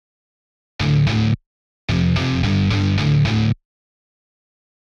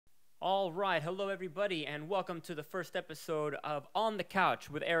All right, hello everybody, and welcome to the first episode of On the Couch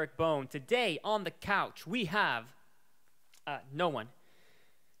with Eric Bone. Today on the couch we have no one.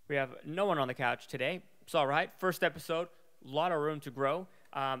 We have no one on the couch today. It's all right. First episode, a lot of room to grow.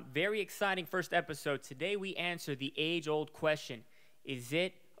 Very exciting first episode. Today we answer the age-old question: is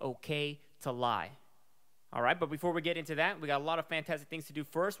it okay to lie? All right, but before we get into that, we got a lot of fantastic things to do.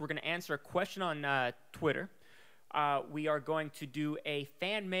 First, we're going to answer a question on Twitter. We are going to do a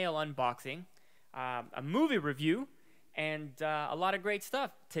fan mail unboxing, a movie review, and a lot of great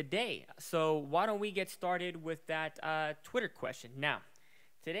stuff today. So why don't we get started with that Twitter question. Now,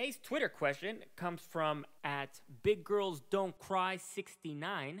 today's Twitter question comes from at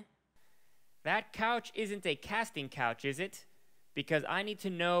BigGirlsDon'tCry69. That couch isn't a casting couch, is it? Because I need to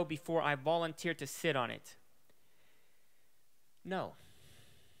know before I volunteer to sit on it. No,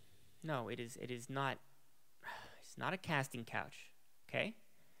 it is not. It's not a casting couch, okay?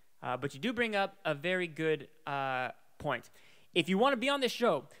 But you do bring up a very good point. If you want to be on this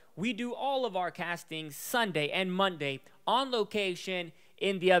show, we do all of our castings Sunday and Monday on location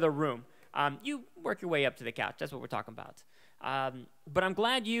in the other room. You work your way up to the couch. That's what we're talking about. But I'm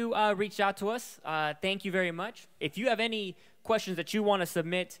glad you reached out to us. Thank you very much. If you have any questions that you want to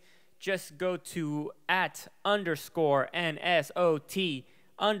submit, just go to @_NSOT_.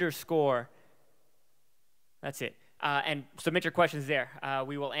 That's it. And submit your questions there.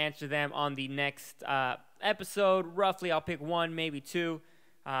 We will answer them on the next episode. Roughly, I'll pick one, maybe two,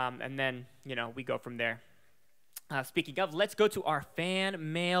 and then, we go from there. Speaking of, let's go to our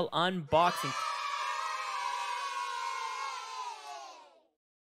fan mail unboxing.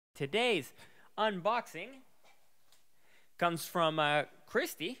 Today's unboxing comes from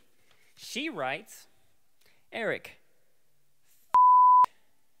Christy. She writes, Eric,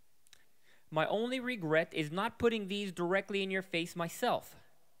 my only regret is not putting these directly in your face myself.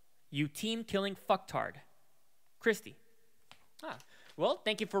 You team-killing fucktard. Christy. Well,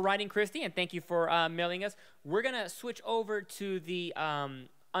 thank you for writing, Christy, and thank you for mailing us. We're going to switch over to the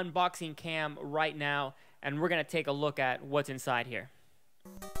unboxing cam right now, and we're going to take a look at what's inside here.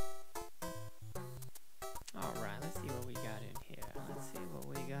 All right, let's see what we got in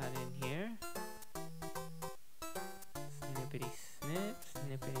here. Snippity-snip,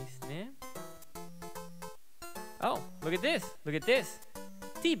 snippity-snip. Oh, look at this.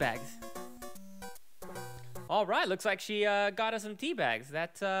 Tea bags. All right, looks like she got us some tea bags.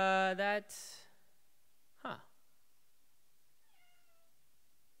 That's, huh.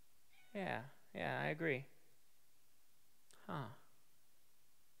 Yeah, I agree. Huh.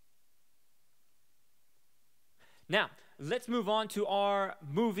 Now, let's move on to our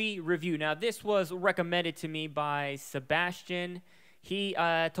movie review. Now, this was recommended to me by Sebastian. He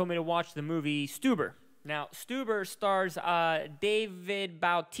told me to watch the movie Stuber. Now, Stuber stars David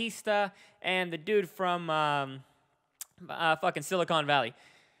Bautista and the dude from fucking Silicon Valley.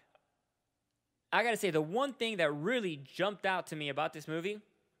 I gotta say, the one thing that really jumped out to me about this movie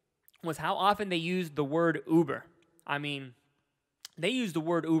was how often they used the word Uber. I mean, they used the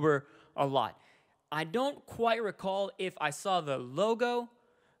word Uber a lot. I don't quite recall if I saw the logo,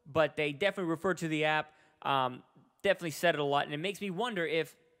 but they definitely referred to the app, definitely said it a lot, and it makes me wonder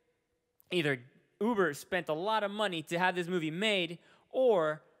if either Uber spent a lot of money to have this movie made,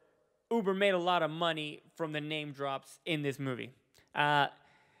 or Uber made a lot of money from the name drops in this movie. I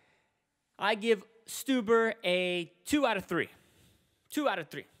give Stuber a 2 out of 3. 2 out of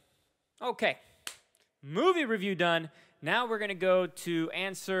 3. Okay, movie review done. Now we're going to go to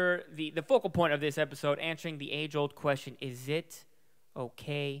answer the focal point of this episode, answering the age-old question, is it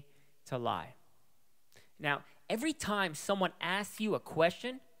okay to lie? Now, every time someone asks you a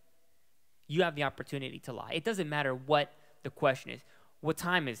question, you have the opportunity to lie. It doesn't matter what the question is. What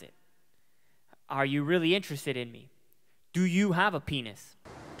time is it? Are you really interested in me? Do you have a penis?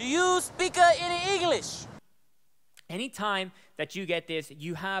 Do you speak any English? Anytime that you get this,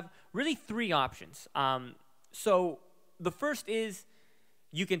 you have really 3 options. So the first is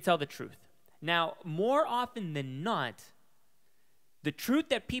you can tell the truth. Now, more often than not, the truth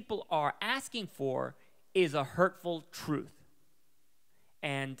that people are asking for is a hurtful truth.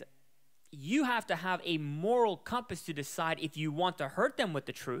 And you have to have a moral compass to decide if you want to hurt them with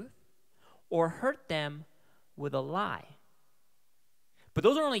the truth or hurt them with a lie. But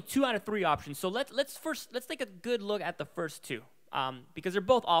those are only 2 out of 3 options. So let's take a good look at the first 2, because they're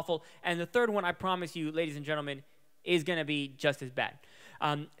both awful. And the third one, I promise you, ladies and gentlemen, is going to be just as bad.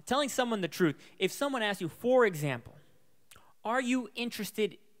 Telling someone the truth. If someone asks you, for example, are you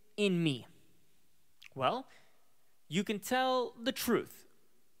interested in me? Well, you can tell the truth.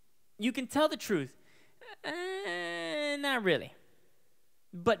 You can tell the truth. Not really.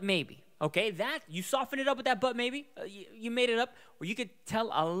 but maybe. Okay, that you soften it up with that but maybe. You made it up, or you could tell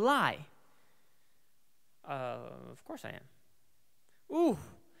a lie. Of course I am. Ooh.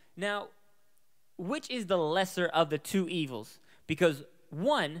 Now, which is the lesser of the two evils? Because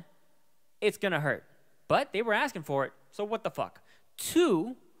one, it's gonna hurt, but they were asking for it, so what the fuck?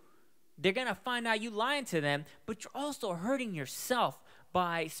 Two, they're gonna find out you lying to them, but you're also hurting yourself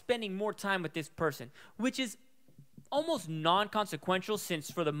by spending more time with this person, which is almost non-consequential,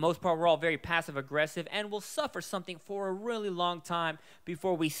 since for the most part we're all very passive-aggressive and will suffer something for a really long time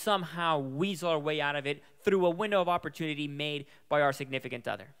before we somehow weasel our way out of it through a window of opportunity made by our significant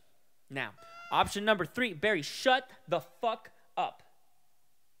other. Now, option number 3, Barry, shut the fuck up.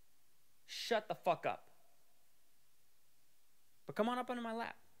 Shut the fuck up. But come on up under my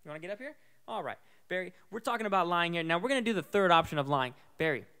lap. You want to get up here? All right, Barry, we're talking about lying here. Now, we're going to do the third option of lying.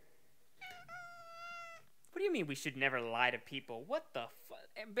 Barry, what do you mean we should never lie to people? What the fuck?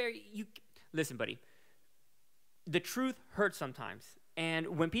 Barry, listen, buddy. The truth hurts sometimes.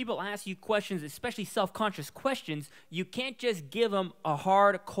 And when people ask you questions, especially self-conscious questions, you can't just give them a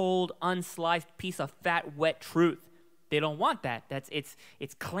hard, cold, unsliced piece of fat, wet truth. They don't want that.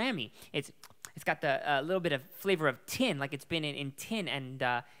 It's clammy. It's got the little bit of flavor of tin, like it's been in tin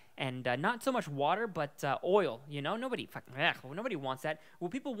and not so much water, but oil. You know, nobody wants that.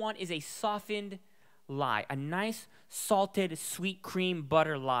 What people want is a softened lie, a nice salted sweet cream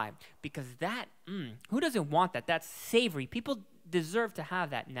butter lie, because that, who doesn't want that? That's savory. People deserve to have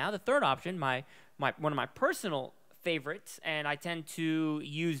that. Now, the third option, one of my personal favorites, and I tend to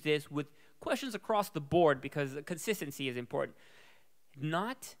use this with questions across the board because consistency is important.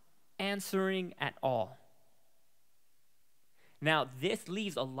 Not answering at all. Now, this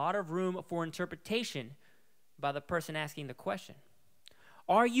leaves a lot of room for interpretation by the person asking the question.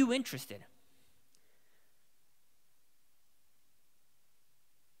 Are you interested?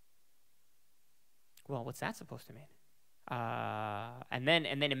 Well, what's that supposed to mean? And then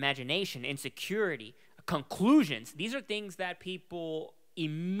imagination, insecurity, conclusions. These are things that people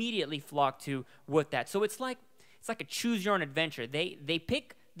immediately flock to with that. So it's like a choose your own adventure. They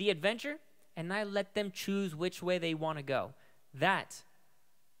pick the adventure, and I let them choose which way they want to go. That,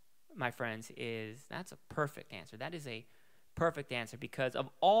 my friends, that's a perfect answer. That is a perfect answer because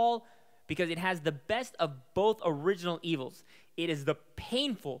it has the best of both original evils. It is the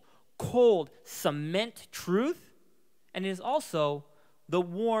painful, cold cement truth, and it is also the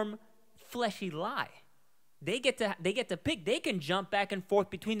warm, fleshy lie. They get to pick. They can jump back and forth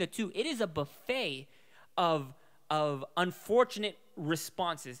between the two. It is a buffet of unfortunate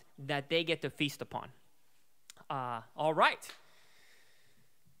responses that they get to feast upon. All right.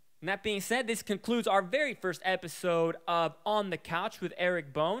 And that being said, this concludes our very first episode of On the Couch with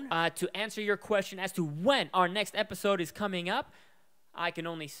Eric Bone. To answer your question as to when our next episode is coming up, I can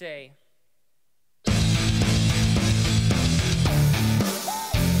only say,